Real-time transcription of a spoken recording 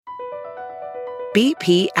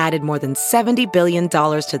BP added more than $70 billion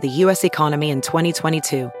to the U.S. economy in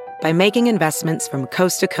 2022 by making investments from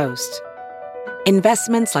coast to coast.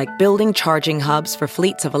 Investments like building charging hubs for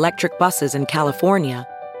fleets of electric buses in California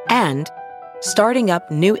and starting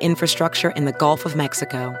up new infrastructure in the Gulf of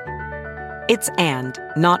Mexico. It's and,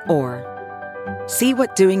 not or. See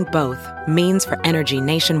what doing both means for energy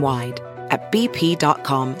nationwide at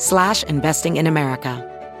bp.com/investing in America.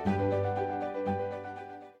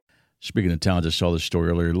 Speaking of towns, I saw this story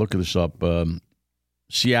earlier. Look this up.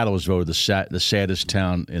 Seattle was voted the saddest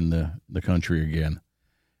town in the country again.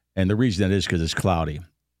 And the reason that is because it's cloudy.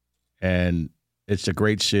 And it's a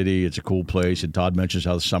great city. It's a cool place. And Todd mentions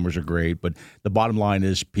how the summers are great. But the bottom line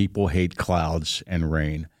is people hate clouds and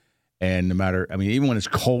rain. And no matter, even when it's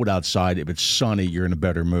cold outside, if it's sunny, you're in a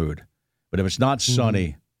better mood. But if it's not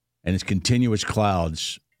sunny and it's continuous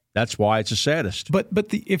clouds, that's why it's the saddest. But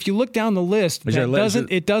if you look down the list,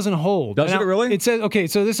 it doesn't hold. Doesn't it really? It says, okay,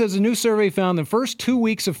 so this says a new survey found the first 2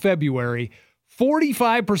 weeks of February,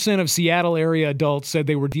 45% of Seattle area adults said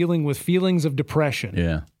they were dealing with feelings of depression.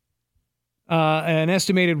 Yeah. An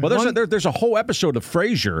estimated there's a whole episode of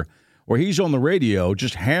Frasier where he's on the radio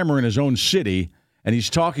just hammering his own city, and he's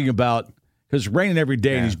talking about, because it's raining every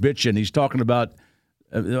day and he's bitching. He's talking about,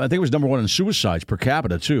 I think it was number one in suicides per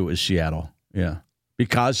capita, too, is Seattle. Yeah.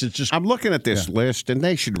 Because it's just... I'm looking at this list, and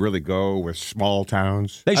they should really go with small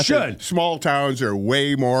towns. They should. Small towns are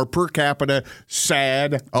way more per capita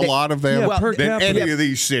sad, a lot of them, than any of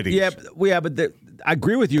these cities. Yeah, but I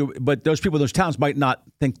agree with you, but those people in those towns might not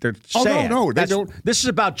think they're sad. No, they don't. This is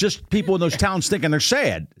about just people in those towns thinking they're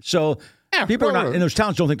sad. So people in those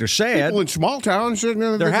towns don't think they're sad. People in small towns,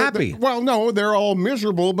 they're happy. They're all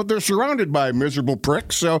miserable, but they're surrounded by miserable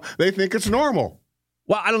pricks, so they think it's normal.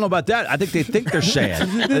 Well, I don't know about that. I think they think they're sad.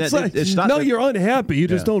 It's not you're unhappy. You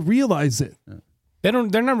just don't realize it. They're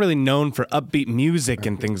not really known for upbeat music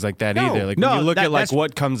and things like that either. Like when you look at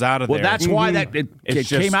what comes out of there. Well, that's why it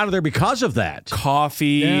came out of there because of that.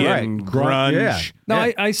 Coffee and grunge. Yeah.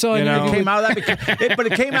 No, I saw it. It came out of that. But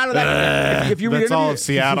it came out of that. If you read that's all of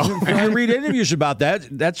Seattle. If you read interviews about that,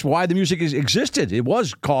 that's why the music existed. It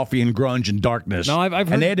was coffee and grunge and darkness. No, I've heard,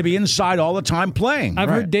 and they had to be inside all the time playing. I've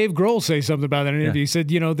heard Dave Grohl say something about that in an interview. He said,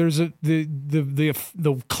 there's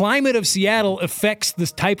the climate of Seattle affects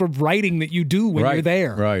this type of writing that you do when you're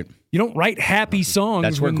there. Right. You don't write happy songs.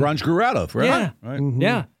 That's where grunge grew out of, right? Yeah. Right. Mm-hmm.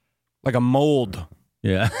 Yeah. Like a mold.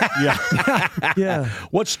 Yeah. Yeah.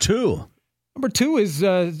 What's 2? Number 2 is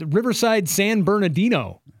Riverside, San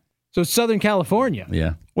Bernardino. So Southern California.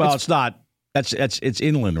 Yeah. Well, it's not. It's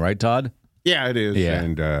inland, right, Todd? Yeah, it is. Yeah.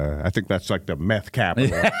 And I think that's like the meth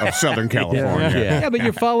capital of Southern California. Yeah, but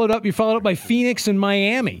you're followed up by Phoenix and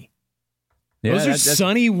Miami. Yeah, those are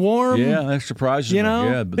sunny, warm. Yeah, that surprises me.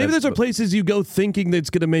 Yeah, maybe those are places you go thinking that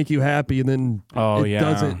it's going to make you happy, and then it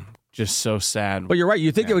doesn't. Just so sad. But you're right.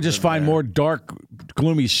 You think they would just find more dark,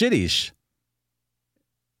 gloomy cities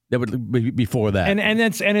that would be before that.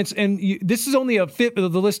 This is only a fifth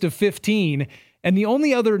of the list of 15, and the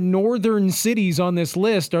only other northern cities on this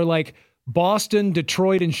list are like Boston,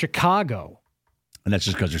 Detroit, and Chicago. And that's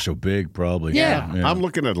just because they're so big, probably. Yeah. I'm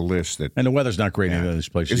looking at a list that... And the weather's not great in any of these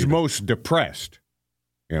places. It's most depressed.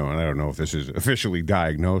 And I don't know if this is officially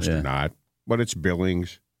diagnosed or not, but it's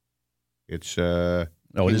Billings. It's it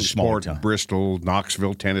is a small town. Bristol,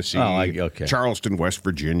 Knoxville, Tennessee, Charleston, West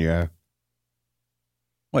Virginia.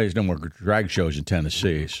 Well, there's no more drag shows in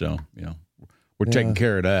Tennessee, so, we're taking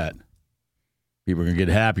care of that. People are going to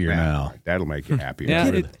get happier now. That'll make you happy.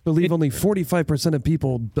 I believe only 45%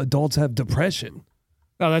 of adults have depression.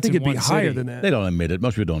 Oh, that's I think in it'd one be higher city. than that. They don't admit it.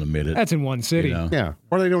 Most people don't admit it. That's in one city. Yeah,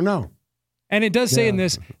 or they don't know. And it does say in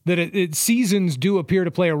this that seasons do appear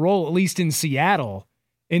to play a role, at least in Seattle.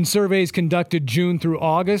 In surveys conducted June through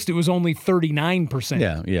August, it was only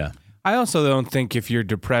 39%. Yeah. I also don't think if you're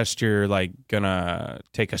depressed, you're like gonna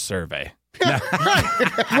take a survey.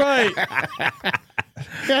 Right.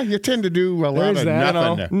 Yeah, you tend to do a lot of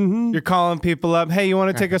nothing. Mm-hmm. You're calling people up. Hey, you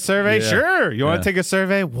want to take a survey? Yeah. Sure. You want to take a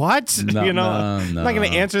survey? What? No, I'm not going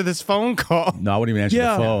to answer this phone call. No, I wouldn't even answer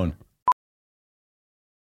the phone.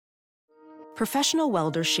 Professional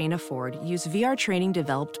welder Shayna Ford used VR training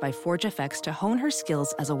developed by ForgeFX to hone her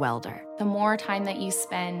skills as a welder. The more time that you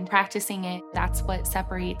spend practicing it, that's what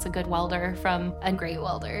separates a good welder from a great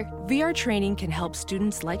welder. VR training can help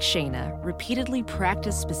students like Shayna repeatedly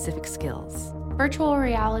practice specific skills. Virtual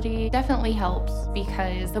reality definitely helps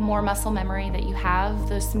because the more muscle memory that you have,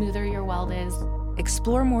 the smoother your weld is.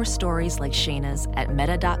 Explore more stories like Shayna's at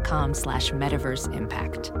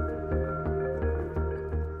meta.com/metaverseimpact.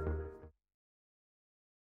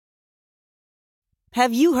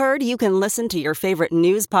 Have you heard you can listen to your favorite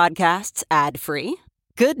news podcasts ad-free?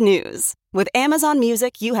 Good news. With Amazon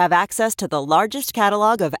Music, you have access to the largest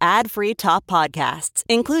catalog of ad-free top podcasts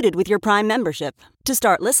included with your Prime membership. To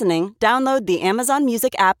start listening, download the Amazon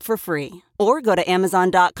Music app for free or go to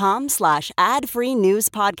amazon.com/ad-free news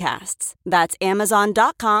podcasts. That's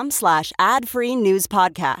amazon.com/ad-free news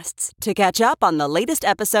podcasts to catch up on the latest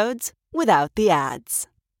episodes without the ads.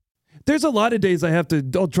 There's a lot of days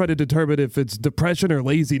I'll try to determine if it's depression or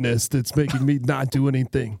laziness that's making me not do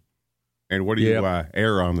anything. And what do you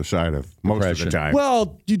err on the side of most Depression. of the time?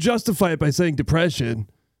 Well, you justify it by saying depression.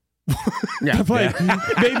 Like,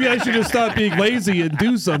 maybe I should just stop being lazy and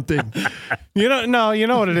do something. You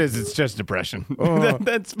know what it is? It's just depression.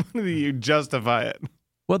 That's funny you justify it.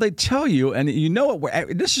 Well, they tell you, and you know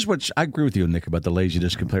what? This is what I agree with you, Nick, about the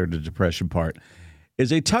laziness compared to the depression part. Is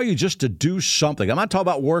they tell you just to do something. I'm not talking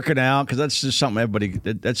about working out because that's just something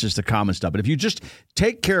that's just the common stuff. But if you just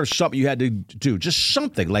take care of something you had to do, just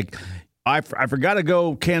something like I forgot to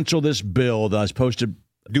go cancel this bill that I was supposed to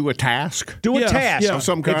do a task. Of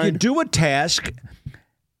some kind. If you do a task,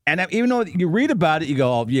 and even though you read about it, you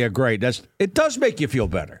go, "Oh, yeah, great." It does make you feel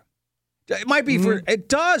better. It might be it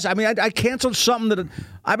does. I mean, I canceled something that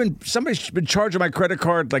somebody's been charging my credit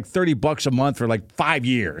card like $30 a month for like 5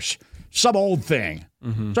 years. Some old thing.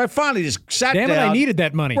 Mm-hmm. So I finally just sat down. Damn it, I needed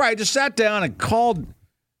that money. Right, just sat down and called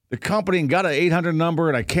the company and got an 800 number,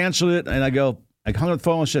 and I canceled it, and I hung up the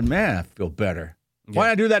phone and said, man, I feel better. Yeah. Why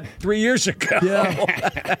did I do that 3 years ago?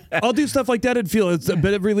 Yeah. I'll do stuff like that and feel it's a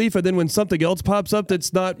bit of relief, and then when something else pops up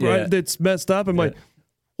that's not right, that's messed up, I'm like,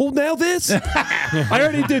 well, now this? I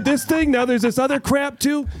already did this thing, now there's this other crap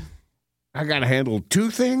too? I got to handle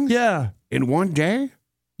 2 things in one day?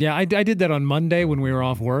 Yeah, I did that on Monday when we were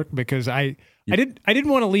off work because I didn't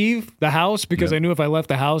want to leave the house because I knew if I left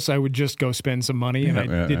the house I would just go spend some money and I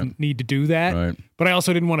didn't need to do that. Right. But I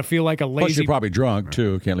also didn't want to feel like a lazy. Plus, you're probably drunk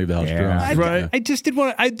too. Can't leave the house drunk. I just didn't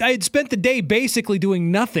want to. I had spent the day basically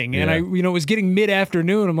doing nothing, and it was getting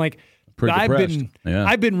mid-afternoon. I'm like,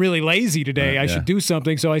 I've been really lazy today. I should do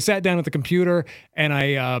something. So I sat down at the computer and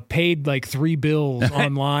I paid like 3 bills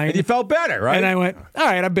online. And you felt better, right? And I went, all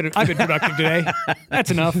right, I've been productive today.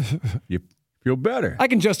 That's enough. You feel better. I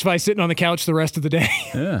can justify sitting on the couch the rest of the day.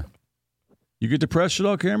 Yeah. You get depressed at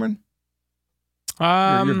all, Cameron? You're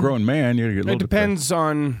a grown man. You're a little It depends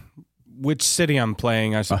on which city I'm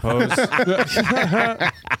playing, I suppose.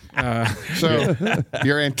 So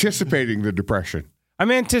you're anticipating the depression.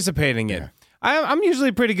 I'm anticipating it. I'm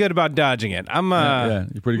usually pretty good about dodging it. I'm you're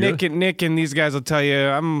pretty good. Nick and these guys will tell you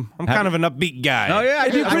I'm kind of an upbeat guy. Oh yeah,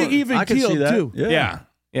 you're pretty even keeled too. Yeah.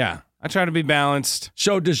 I try to be balanced.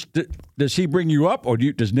 So does he bring you up, or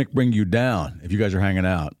does Nick bring you down if you guys are hanging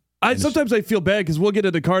out? Sometimes I feel bad because we'll get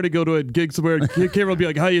in the car to go to a gig somewhere. And Cameron will be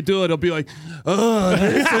like, "How you doing?" I'll be like, "Oh,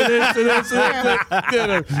 this.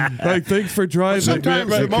 Like, thanks for driving." Sometimes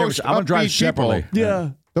the most I'm gonna drive separately.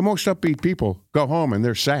 The most upbeat people go home and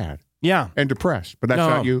they're sad. Yeah. And depressed. But that's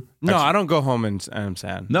not you? No, I don't go home and I'm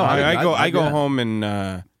sad. No, I go home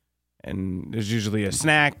and there's usually a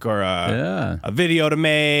snack or a video to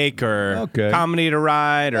make or comedy to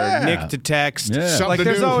write or Nick to text. Yeah. Like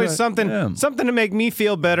there's always something to make me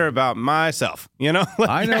feel better about myself, you know?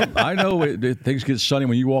 I know things get sunny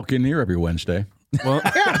when you walk in here every Wednesday. Well,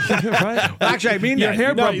 right. Actually, I mean your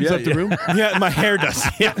hair brightens up the room. Yeah, my hair does.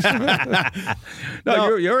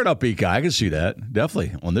 No, you're an upbeat guy. I can see that.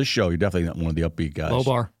 Definitely on this show, you're definitely not one of the upbeat guys. Low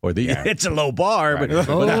bar, or it's a low bar, but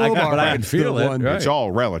I can feel it. Right. It's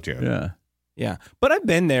all relative. Yeah, but I've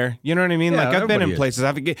been there. You know what I mean? Like I've been in places.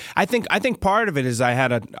 I think part of it is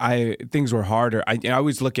things were harder. I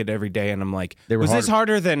always look at every day and I'm like, was this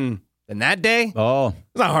harder than that day? Oh,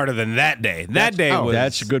 it's not harder than that day.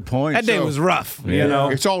 That's a good point. That day was rough. You know,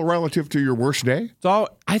 it's all relative to your worst day.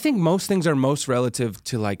 I think most things are most relative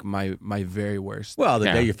to like my very worst. Well, the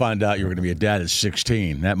day you find out you were going to be a dad at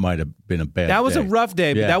 16, that might have been a bad. That was day. a rough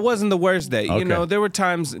day, but that wasn't the worst day. Okay. You know, there were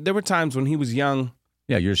times when he was young.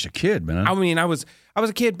 Yeah, you're just a kid, man. I mean, I was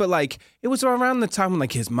a kid, but like it was around the time when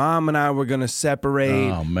like his mom and I were gonna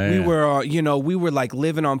separate. Oh man, we were like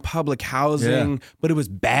living on public housing, but it was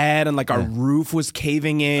bad, and like our roof was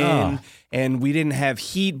caving in, and we didn't have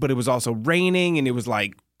heat, but it was also raining, and it was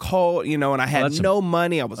like cold, you know, and I had no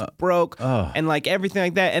money. I was broke, and like everything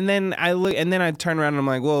like that. And then I turn around and I'm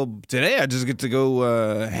like, well, today I just get to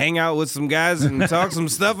go hang out with some guys and talk some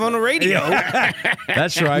stuff on the radio.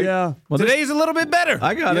 That's right. Yeah. Well, today's a little bit better.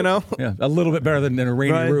 I got it. You know, a little bit better than a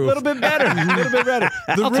rainy roof. A little bit better.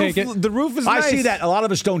 The roof is nice. I see that. A lot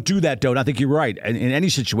of us don't do that, though. And I think you're right. In any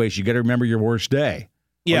situation, you got to remember your worst day.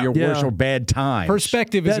 or your worst or bad times.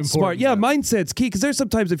 Perspective is That's important. smart. Yeah, mindset's key because there's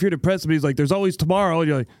sometimes if you're depressed, somebody's like, "There's always tomorrow," and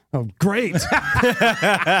you're like, "Oh, great!"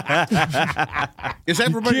 Is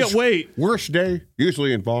everybody's can't wait. worst day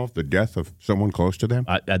usually involve the death of someone close to them?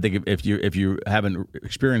 I think if you haven't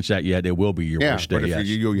experienced that yet, it will be your worst day. But if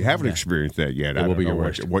you haven't experienced that yet, I don't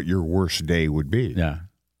know what your worst day would be. Yeah.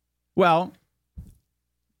 Well,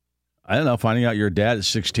 I don't know. Finding out your dad at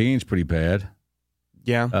 16 is pretty bad.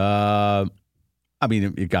 Yeah. I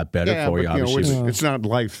mean, it got better for you, obviously. It's not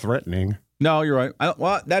life-threatening. No, you're right.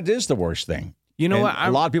 Well, that is the worst thing. You know what?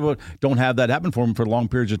 A lot of people don't have that happen for them for long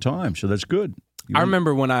periods of time, so that's good. I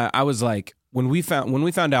remember when I was like, when we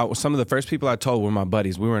found out, some of the first people I told were my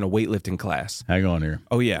buddies. We were in a weightlifting class. Hang on here.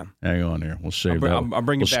 Oh, yeah. Hang on here. We'll save that. I'll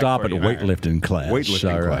bring it we'll back stop for at the you. weightlifting class.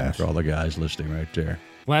 Weightlifting class. For all the guys listening right there.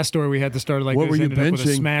 Last story we had to start like What this were you ended up with a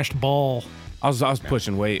benching? smashed ball. I was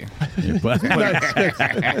pushing weight.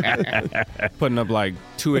 Putting up like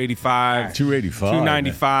 285. 285.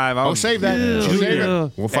 295. Save that. Yeah.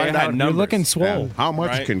 We'll find out. You're looking swole. How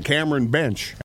much can Cameron bench?